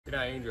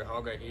G'day, Andrew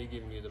Holgate here,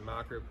 giving you the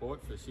market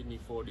report for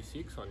Sydney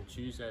 46 on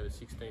Tuesday the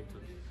 16th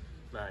of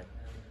May.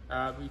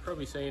 We've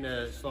probably seen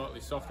a slightly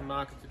softer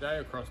market today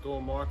across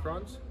all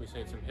microns. We've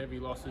seen some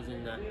heavy losses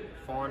in that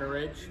finer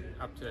edge,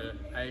 up to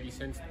 80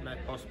 cents,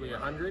 possibly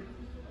 100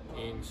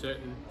 in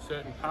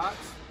certain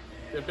parts.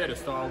 They're better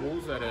style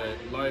wools that are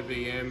low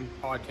VM,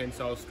 high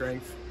tensile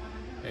strength,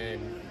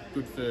 and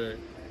good for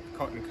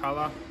cotton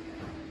colour.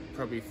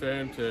 Probably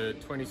firm to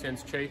 20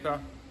 cents cheaper.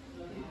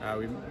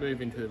 We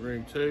move into the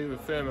room 2,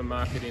 a firmer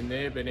market in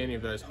there, but any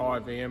of those high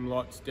VM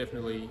lots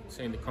definitely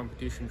seen the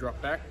competition drop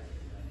back.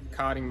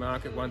 Carding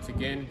market once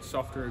again,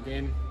 softer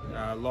again,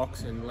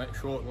 locks and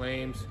short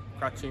lambs,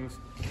 crutchings,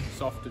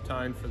 softer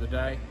tone for the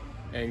day,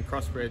 and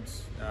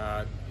crossbreds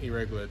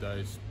irregular,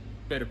 those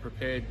better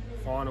prepared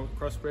final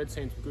crossbreds,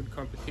 seen some good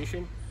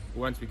competition.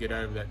 Once we get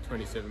over that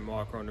 27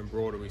 micron and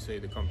broader, we see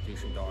the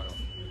competition die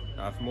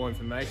off. For more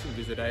information,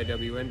 visit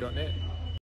AWN.net.